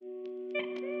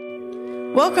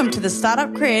Welcome to the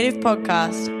Startup Creative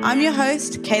Podcast. I'm your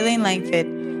host, Kayleen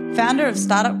Langford, founder of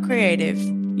Startup Creative,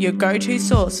 your go-to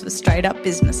source for straight-up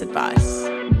business advice.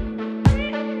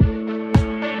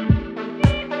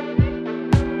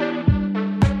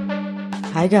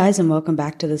 Hi guys, and welcome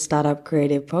back to the Startup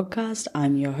Creative Podcast.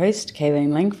 I'm your host,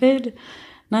 Kayleen Langford.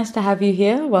 Nice to have you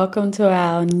here. Welcome to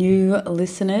our new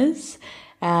listeners.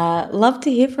 Love to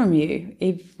hear from you.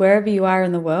 If wherever you are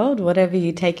in the world, whatever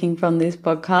you're taking from this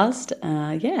podcast,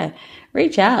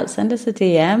 reach out, send us a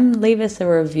DM, leave us a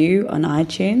review on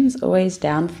iTunes. Always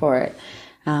down for it.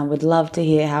 Would love to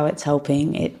hear how it's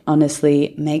helping. It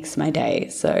honestly makes my day.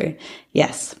 So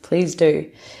yes, please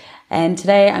do. And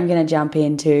today I'm going to jump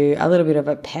into a little bit of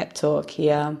a pep talk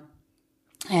here.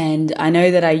 And I know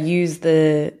that I use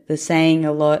the saying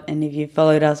a lot, and if you've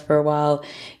followed us for a while,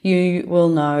 you will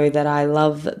know that I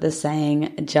love the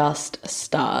saying, just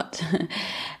start.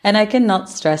 And I cannot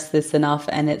stress this enough,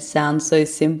 and it sounds so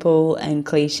simple and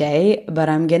cliche, but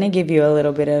I'm going to give you a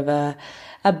little bit of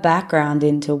a background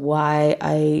into why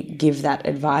I give that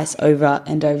advice over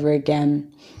and over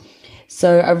again.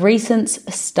 So a recent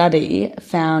study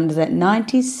found that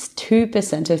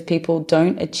 92% of people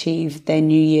don't achieve their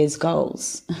New Year's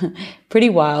goals. Pretty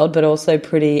wild, but also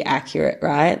pretty accurate,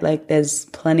 right? Like there's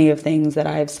plenty of things that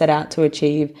I've set out to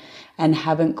achieve and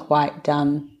haven't quite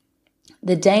done.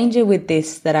 The danger with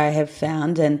this that I have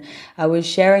found, and I was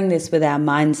sharing this with our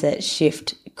Mindset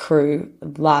Shift crew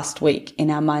last week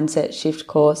in our Mindset Shift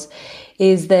course,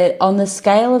 is that on the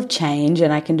scale of change,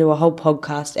 and I can do a whole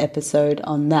podcast episode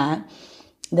on that,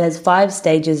 there's 5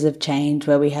 stages of change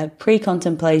where we have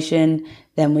pre-contemplation,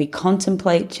 then we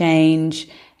contemplate change,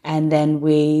 and then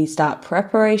we start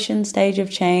preparation stage of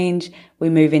change, we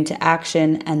move into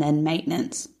action, and then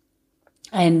maintenance.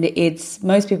 And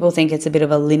most people think it's a bit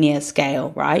of a linear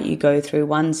scale, right? You go through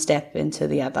one step into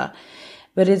the other.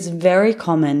 But it's very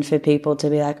common for people to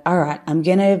be like, all right, I'm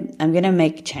going to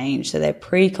make change. So they're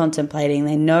pre-contemplating.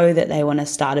 They know that they want to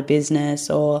start a business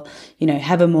or,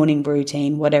 have a morning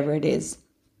routine, whatever it is.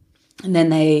 And then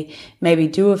they maybe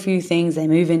do a few things. They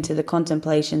move into the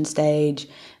contemplation stage.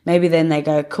 Maybe then they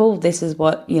go, cool, this is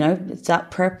what,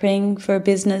 start prepping for a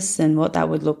business and what that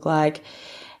would look like.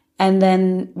 And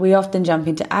then we often jump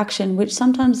into action, which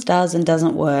sometimes does and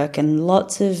doesn't work. And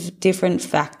lots of different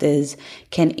factors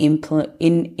can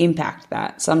impact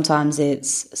that. Sometimes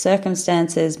it's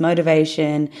circumstances,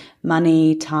 motivation,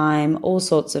 money, time, all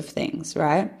sorts of things,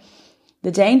 right?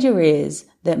 The danger is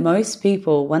that most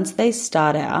people, once they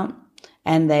start out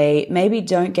and they maybe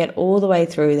don't get all the way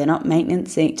through, they don't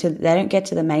get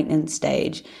to the maintenance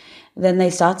stage, then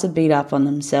they start to beat up on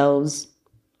themselves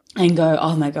and go,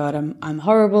 oh my God, I'm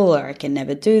horrible, or I can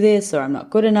never do this, or I'm not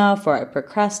good enough, or I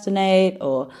procrastinate,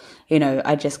 or,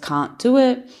 I just can't do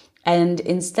it. And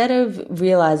instead of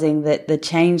realizing that the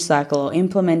change cycle or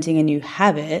implementing a new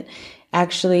habit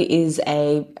actually is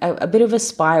a bit of a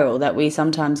spiral that we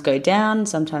sometimes go down,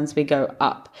 sometimes we go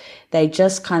up. They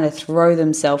just kind of throw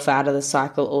themselves out of the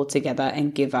cycle altogether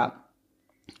and give up.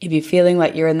 If you're feeling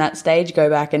like you're in that stage, go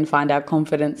back and find our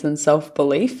confidence and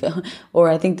self-belief, or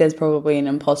I think there's probably an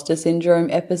imposter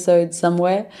syndrome episode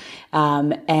somewhere,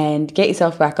 and get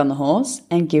yourself back on the horse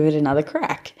and give it another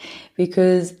crack.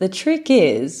 Because the trick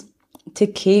is to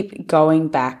keep going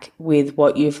back with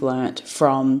what you've learnt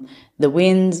from the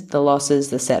wins, the losses,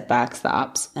 the setbacks, the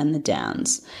ups and the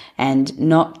downs, and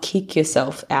not kick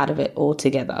yourself out of it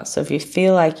altogether. So if you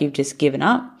feel like you've just given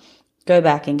up, go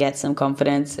back and get some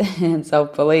confidence and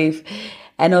self-belief,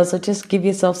 and also just give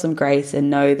yourself some grace and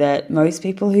know that most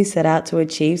people who set out to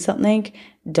achieve something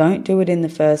don't do it in the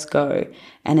first go,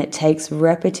 and it takes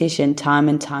repetition time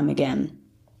and time again.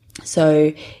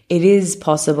 So it is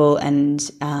possible, and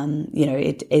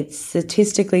it's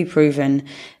statistically proven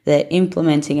that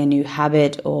implementing a new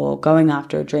habit or going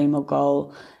after a dream or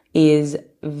goal is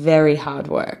very hard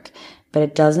work. But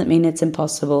it doesn't mean it's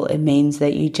impossible. It means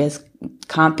that you just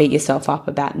can't beat yourself up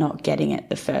about not getting it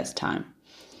the first time.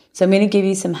 So I'm going to give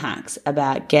you some hacks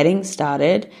about getting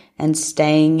started and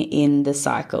staying in the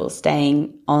cycle,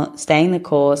 staying the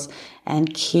course,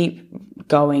 and keep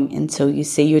going until you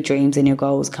see your dreams and your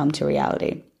goals come to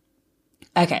reality.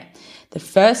 Okay, the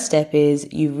first step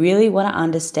is you really want to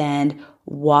understand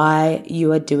why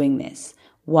you are doing this.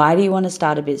 Why do you want to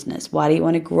start a business? Why do you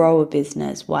want to grow a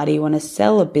business? Why do you want to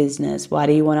sell a business? Why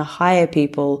do you want to hire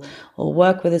people or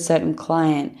work with a certain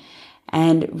client?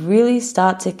 And really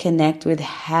start to connect with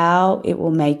how it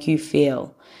will make you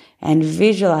feel, and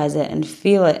visualize it and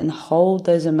feel it and hold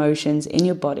those emotions in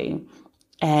your body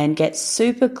and get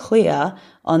super clear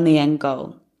on the end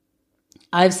goal.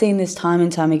 I've seen this time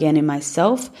and time again in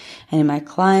myself and in my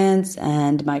clients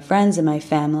and my friends and my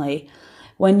family.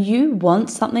 When you want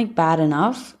something bad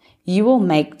enough, you will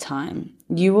make time.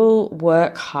 You will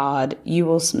work hard. You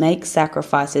will make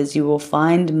sacrifices. You will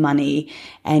find money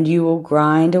and you will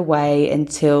grind away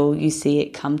until you see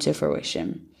it come to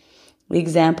fruition. The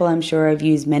example I'm sure I've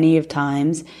used many of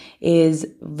times is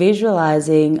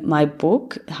visualizing my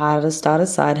book, How to Start a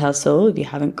Side Hustle. If you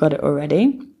haven't got it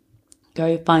already,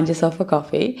 go find yourself a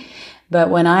copy. But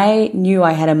when I knew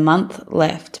I had a month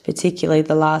left, particularly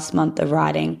the last month of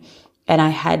writing, and I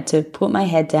had to put my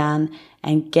head down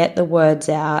and get the words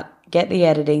out, get the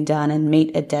editing done and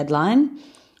meet a deadline,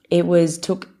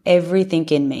 took everything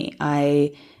in me.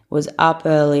 I was up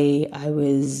early, I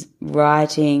was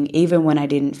writing even when I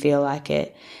didn't feel like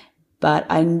it, but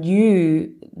I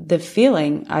knew the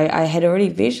feeling. I had already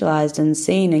visualized and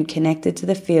seen and connected to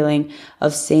the feeling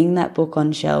of seeing that book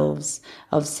on shelves,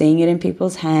 of seeing it in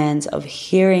people's hands, of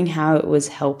hearing how it was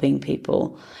helping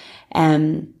people.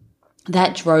 And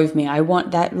that drove me.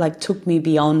 Took me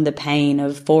beyond the pain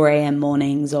of 4 a.m.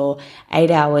 mornings or 8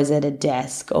 hours at a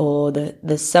desk or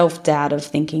the self-doubt of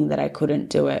thinking that I couldn't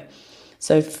do it.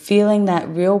 So feeling that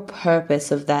real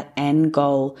purpose of that end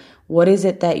goal, what is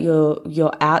it that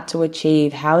you're out to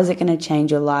achieve? How is it going to change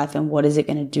your life and what is it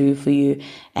going to do for you?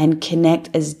 And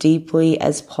connect as deeply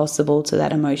as possible to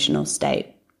that emotional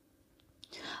state.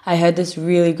 I heard this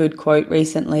really good quote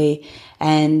recently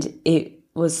and it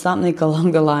was something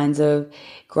along the lines of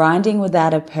grinding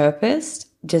without a purpose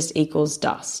just equals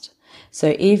dust.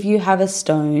 So if you have a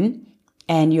stone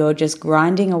and you're just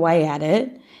grinding away at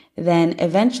it, then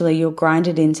eventually you'll grind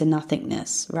it into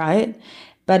nothingness, right?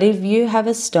 But if you have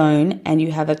a stone and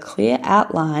you have a clear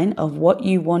outline of what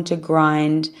you want to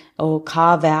grind or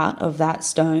carve out of that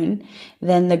stone,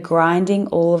 then the grinding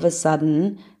all of a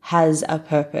sudden has a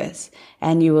purpose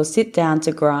and you will sit down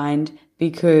to grind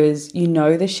because you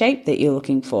know the shape that you're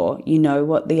looking for. You know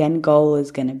what the end goal is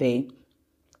going to be.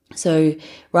 So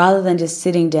rather than just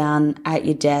sitting down at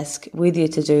your desk with your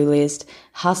to-do list,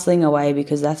 hustling away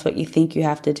because that's what you think you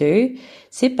have to do,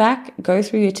 sit back, go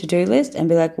through your to-do list and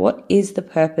be like, what is the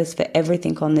purpose for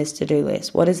everything on this to-do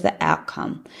list? What is the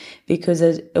outcome? Because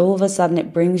all of a sudden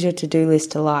it brings your to-do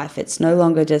list to life. It's no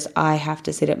longer just, I have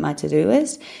to sit at my to-do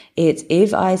list. It's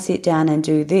if I sit down and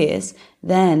do this,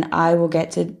 then I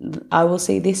will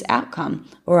see this outcome.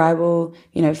 Or I will,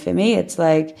 for me, it's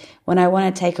like when I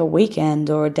want to take a weekend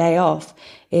or a day off,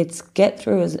 it's get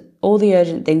through all the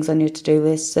urgent things on your to-do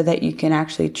list so that you can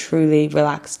actually truly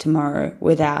relax tomorrow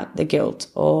without the guilt.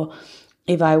 Or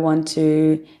if I want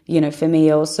to, for me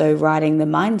also writing the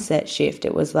mindset shift,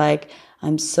 it was like,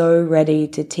 I'm so ready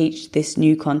to teach this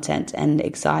new content and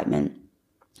excitement.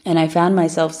 And I found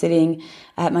myself sitting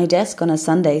at my desk on a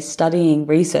Sunday studying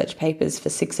research papers for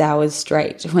 6 hours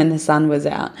straight when the sun was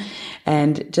out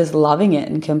and just loving it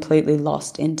and completely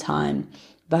lost in time.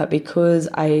 But because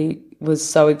I was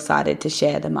so excited to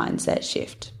share the mindset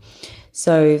shift.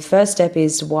 So first step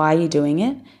is why you're doing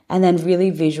it and then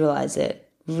really visualize it.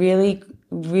 Really,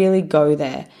 really go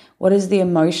there. What is the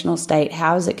emotional state?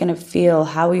 How is it going to feel?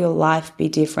 How will your life be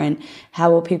different?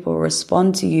 How will people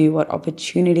respond to you? What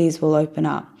opportunities will open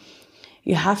up?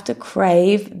 You have to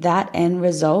crave that end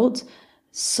result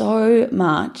so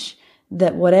much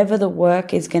that whatever the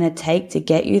work is going to take to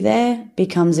get you there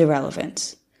becomes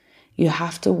irrelevant. You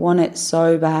have to want it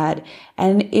so bad.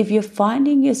 And if you're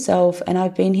finding yourself, and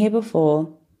I've been here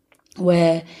before,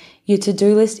 where your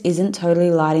to-do list isn't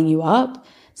totally lighting you up,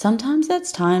 sometimes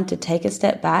that's time to take a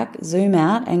step back, zoom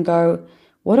out and go,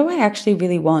 what do I actually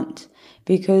really want?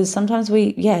 Because sometimes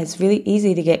it's really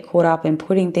easy to get caught up in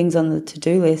putting things on the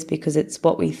to-do list because it's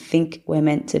what we think we're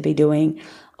meant to be doing,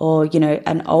 or,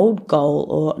 an old goal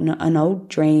or an old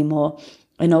dream or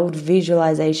an old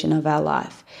visualization of our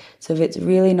life. So if it's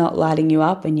really not lighting you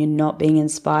up and you're not being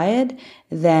inspired,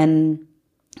 then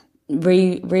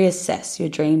reassess your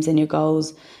dreams and your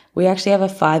goals. We actually have a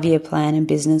 5-year plan and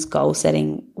business goal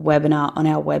setting webinar on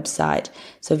our website.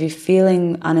 So if you're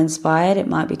feeling uninspired, it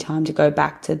might be time to go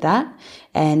back to that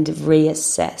and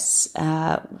reassess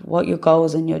what your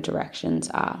goals and your directions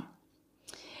are.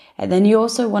 And then you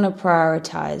also want to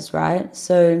prioritize, right?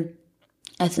 So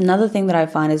that's another thing that I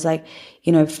find is I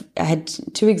had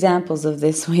 2 examples of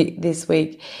this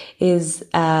week is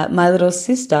my little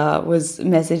sister was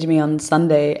messaging me on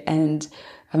Sunday, and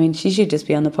I mean, she should just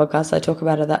be on the podcast. I talk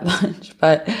about her that much,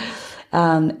 but,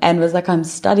 and was like, I'm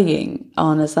studying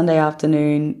on a Sunday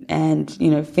afternoon and,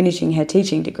 finishing her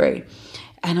teaching degree.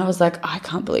 And I was like, I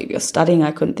can't believe you're studying.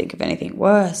 I couldn't think of anything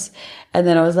worse. And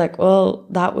then I was like, well,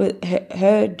 that was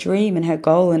her dream and her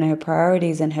goal and her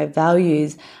priorities and her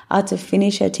values are to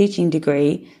finish her teaching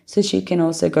degree so she can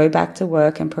also go back to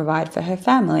work and provide for her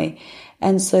family.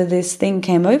 And so this thing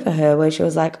came over her where she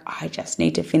was like, I just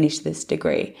need to finish this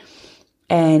degree.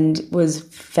 And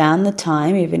found the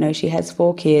time, even though she has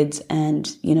 4 kids, and,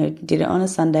 did it on a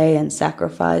Sunday and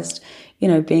sacrificed,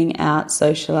 being out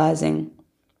socializing.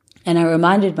 And I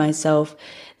reminded myself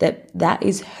that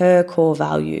is her core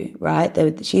value, right?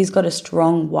 That she's got a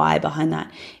strong why behind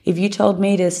that. If you told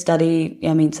me to study,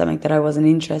 something that I wasn't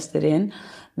interested in,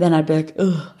 then I'd be like,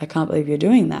 ugh, I can't believe you're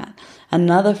doing that.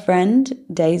 Another friend,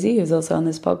 Daisy, who's also on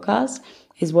this podcast,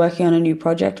 is working on a new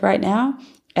project right now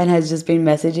and has just been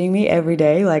messaging me every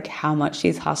day, like how much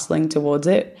she's hustling towards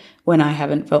it when I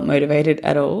haven't felt motivated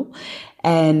at all.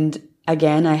 And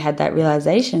again, I had that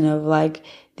realization of like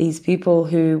these people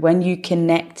who, when you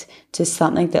connect to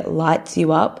something that lights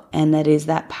you up and that is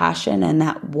that passion and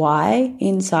that why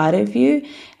inside of you,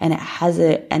 and it has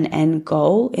an end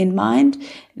goal in mind,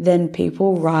 then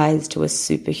people rise to a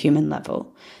superhuman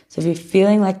level. So if you're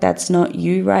feeling like that's not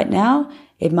you right now,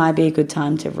 it might be a good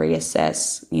time to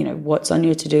reassess, what's on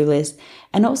your to-do list.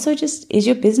 And also just, is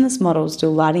your business model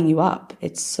still lighting you up?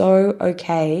 It's so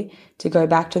okay to go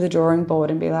back to the drawing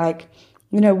board and be like,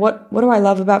 what do I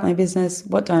love about my business?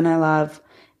 What don't I love?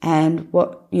 And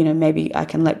what, maybe I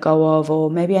can let go of, or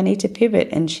maybe I need to pivot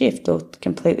and shift or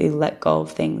completely let go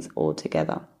of things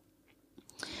altogether.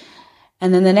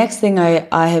 And then the next thing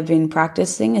I have been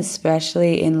practicing,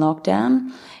 especially in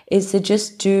lockdown, is to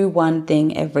just do one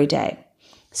thing every day.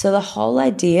 So the whole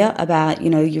idea about,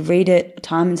 you read it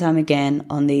time and time again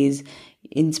on these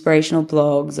inspirational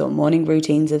blogs or morning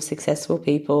routines of successful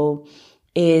people,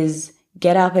 is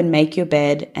get up and make your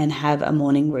bed and have a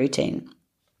morning routine.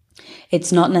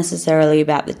 It's not necessarily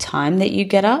about the time that you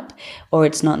get up, or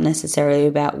it's not necessarily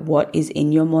about what is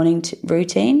in your morning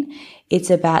routine. It's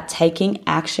about taking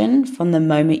action from the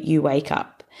moment you wake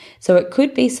up. So it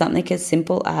could be something as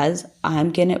simple as,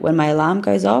 when my alarm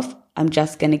goes off, I'm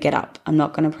just going to get up. I'm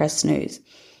not going to press snooze.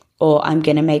 Or I'm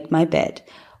going to make my bed.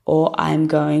 Or I'm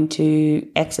going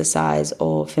to exercise.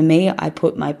 Or for me, I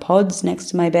put my pods next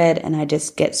to my bed and I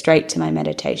just get straight to my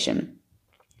meditation.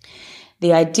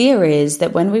 The idea is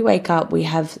that when we wake up, we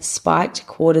have spiked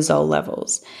cortisol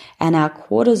levels, and our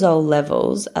cortisol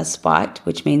levels are spiked,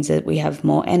 which means that we have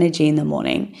more energy in the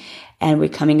morning and we're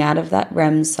coming out of that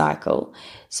REM cycle.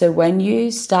 So when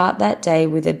you start that day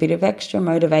with a bit of extra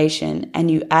motivation and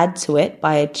you add to it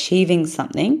by achieving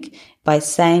something, by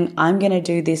saying, I'm going to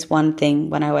do this one thing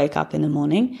when I wake up in the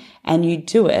morning, and you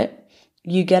do it,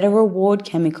 you get a reward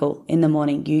chemical in the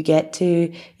morning. You get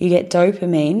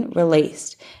dopamine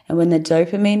released. And when the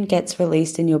dopamine gets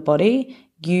released in your body,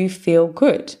 you feel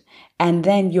good. And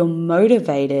then you're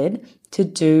motivated to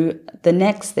do the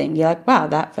next thing. You're like, wow,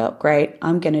 that felt great.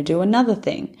 I'm going to do another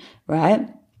thing, right?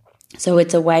 So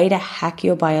it's a way to hack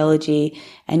your biology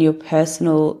and your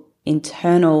personal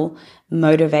internal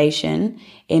motivation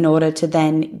in order to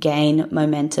then gain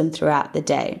momentum throughout the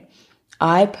day.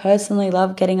 I personally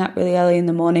love getting up really early in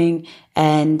the morning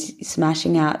and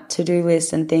smashing out to-do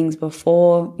lists and things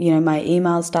before, my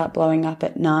emails start blowing up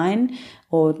at 9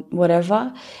 or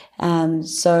whatever.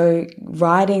 So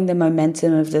riding the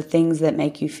momentum of the things that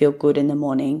make you feel good in the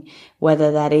morning,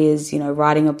 whether that is,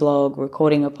 writing a blog,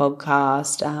 recording a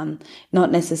podcast,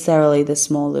 not necessarily the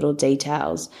small little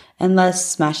details, unless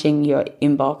smashing your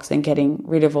inbox and getting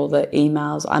rid of all the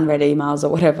emails, unread emails or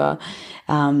whatever,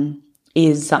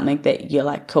 is something that you're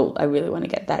like, cool, I really want to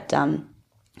get that done.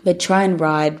 But try and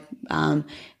ride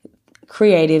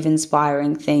creative,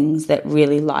 inspiring things that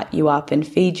really light you up and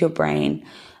feed your brain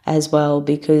as well,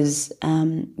 because,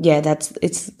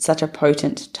 it's such a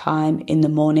potent time in the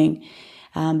morning.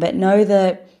 But know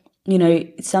that,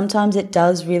 sometimes it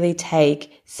does really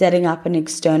take setting up an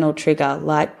external trigger,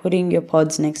 like putting your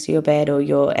pods next to your bed or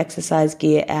your exercise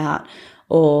gear out,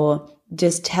 or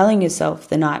just telling yourself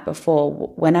the night before,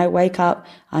 when I wake up,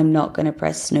 I'm not going to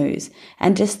press snooze.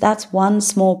 And just that's one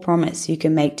small promise you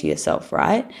can make to yourself,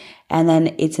 right? And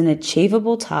then it's an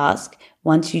achievable task.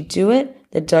 Once you do it,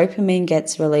 the dopamine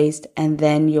gets released, and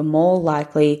then you're more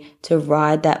likely to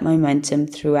ride that momentum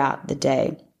throughout the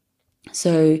day.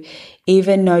 So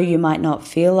even though you might not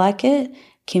feel like it,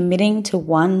 committing to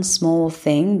one small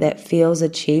thing that feels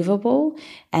achievable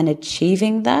and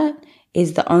achieving that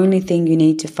is the only thing you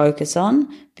need to focus on,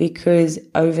 because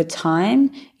over time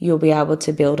you'll be able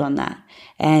to build on that.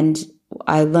 And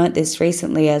I learnt this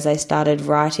recently as I started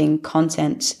writing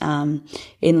content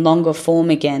in longer form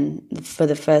again for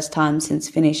the first time since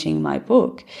finishing my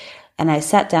book. And I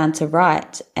sat down to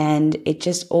write, and it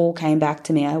just all came back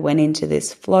to me. I went into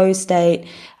this flow state.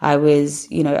 I was,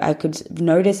 I could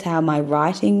notice how my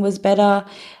writing was better.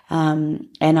 And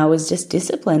I was just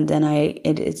disciplined, and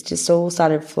it just all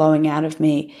started flowing out of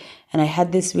me. And I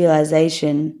had this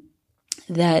realization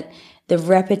that the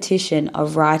repetition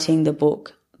of writing the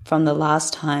book from the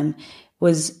last time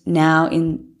was now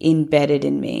embedded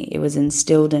in me. It was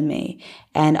instilled in me.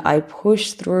 And I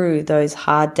pushed through those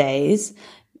hard days,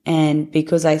 and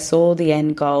because I saw the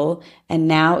end goal, and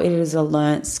now it is a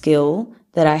learnt skill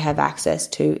that I have access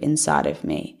to inside of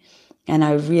me. And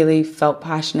I really felt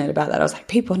passionate about that. I was like,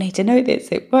 people need to know this.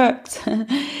 It works.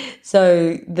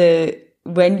 So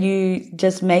when you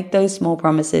just make those small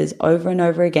promises over and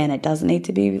over again, it doesn't need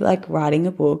to be like writing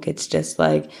a book. It's just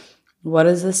like, what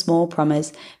is the small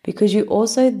promise? Because you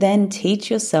also then teach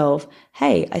yourself,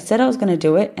 hey, I said I was going to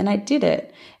do it and I did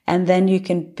it. And then you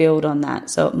can build on that.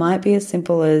 So it might be as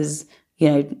simple as,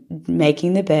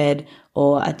 making the bed,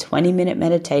 or a 20-minute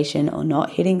meditation, or not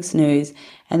hitting snooze.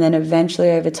 And then eventually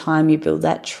over time, you build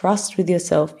that trust with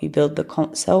yourself. You build the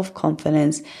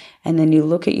self-confidence. And then you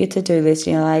look at your to-do list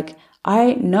and you're like,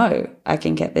 I know I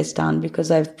can get this done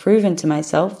because I've proven to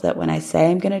myself that when I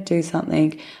say I'm going to do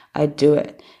something, I do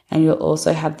it. And you'll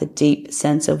also have the deep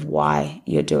sense of why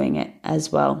you're doing it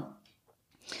as well.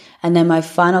 And then my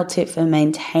final tip for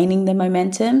maintaining the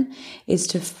momentum is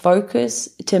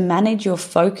to manage your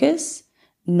focus,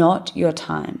 not your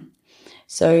time.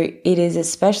 So it is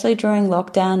especially during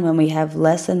lockdown when we have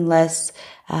less and less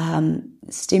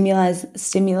stimulus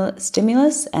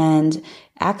and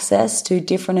access to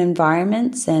different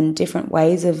environments and different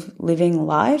ways of living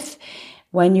life.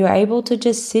 When you're able to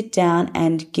just sit down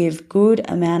and give good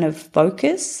amount of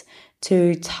focus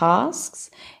to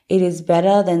tasks, it is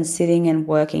better than sitting and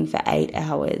working for 8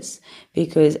 hours,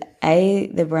 because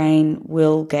the brain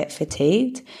will get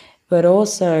fatigued, but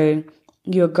also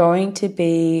you're going to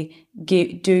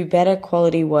do better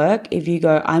quality work if you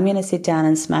go, I'm going to sit down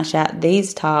and smash out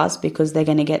these tasks because they're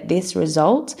going to get this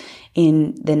result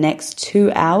in the next 2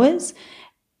 hours,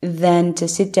 than to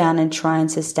sit down and try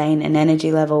and sustain an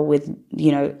energy level with,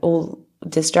 all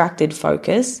distracted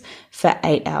focus for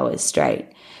 8 hours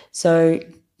straight. So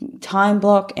time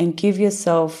block and give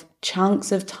yourself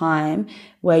chunks of time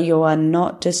where you are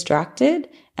not distracted,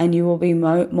 and you will be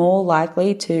more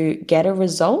likely to get a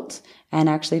result and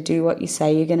actually do what you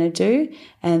say you're going to do,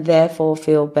 and therefore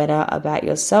feel better about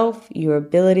yourself, your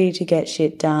ability to get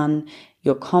shit done,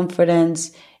 your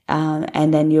confidence.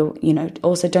 And then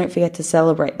also don't forget to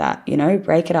celebrate that,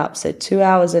 break it up. So 2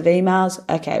 hours of emails.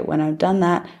 Okay, when I've done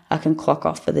that, I can clock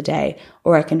off for the day,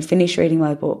 or I can finish reading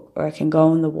my book, or I can go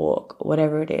on the walk, or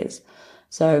whatever it is.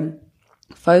 So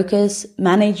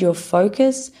manage your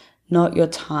focus, not your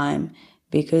time,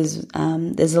 because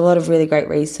there's a lot of really great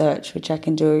research, which I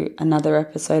can do another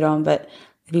episode on. But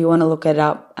if you want to look it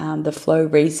up, the Flow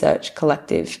Research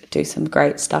Collective do some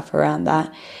great stuff around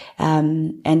that.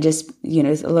 And just,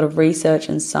 there's a lot of research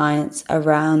and science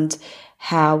around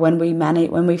how when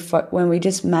we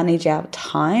just manage our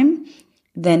time,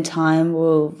 then time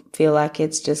will feel like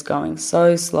it's just going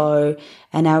so slow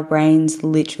and our brains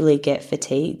literally get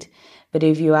fatigued. But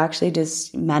if you actually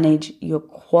just manage your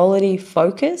quality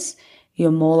focus,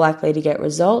 you're more likely to get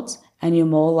results, and you're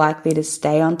more likely to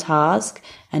stay on task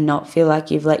and not feel like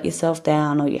you've let yourself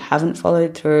down or you haven't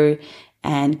followed through,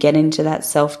 and get into that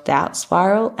self-doubt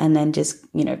spiral and then just,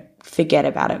 forget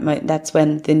about it. That's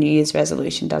when the New Year's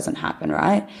resolution doesn't happen,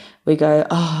 right? We go,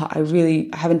 I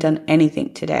haven't done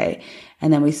anything today.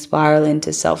 And then we spiral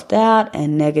into self-doubt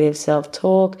and negative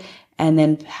self-talk. And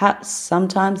then perhaps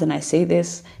sometimes, and I see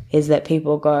this, is that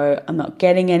people go, I'm not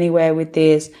getting anywhere with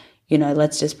this.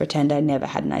 Let's just pretend I never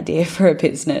had an idea for a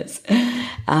business.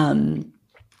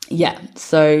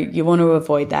 So you want to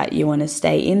avoid that. You want to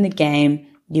stay in the game.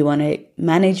 You want to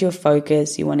manage your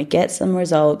focus. You want to get some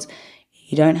results.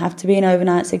 You don't have to be an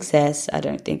overnight success. I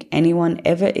don't think anyone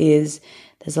ever is.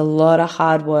 There's a lot of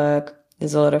hard work.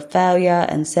 There's a lot of failure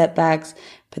and setbacks.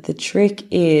 But the trick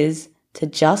is to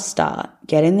just start.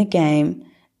 Get in the game.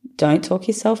 Don't talk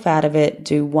yourself out of it.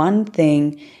 Do one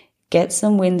thing. Get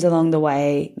some wins along the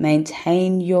way.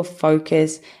 Maintain your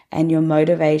focus and your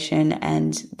motivation,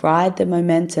 and ride the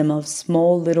momentum of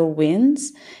small little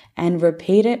wins, and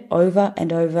repeat it over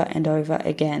and over and over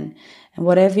again. And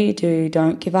whatever you do,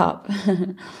 don't give up.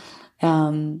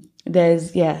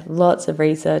 There's, lots of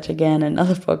research, again,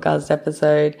 another podcast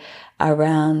episode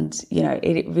around,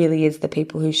 it really is the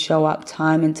people who show up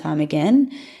time and time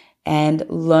again and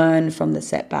learn from the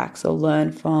setbacks, or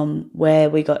learn from where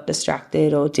we got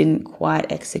distracted or didn't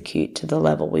quite execute to the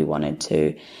level we wanted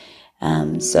to.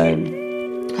 So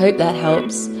hope that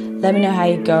helps. Let me know how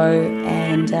you go,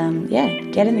 and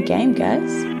get in the game,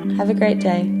 guys. Have a great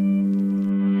day.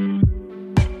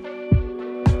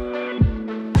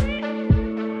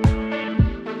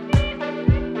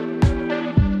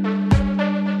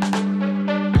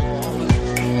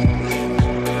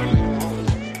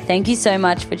 Thank you so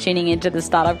much for tuning into the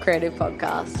Startup Creative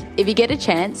Podcast. If you get a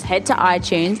chance, head to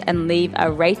iTunes and leave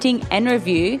a rating and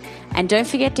review. And don't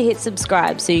forget to hit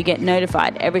subscribe so you get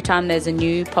notified every time there's a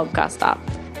new podcast up.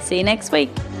 See you next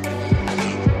week.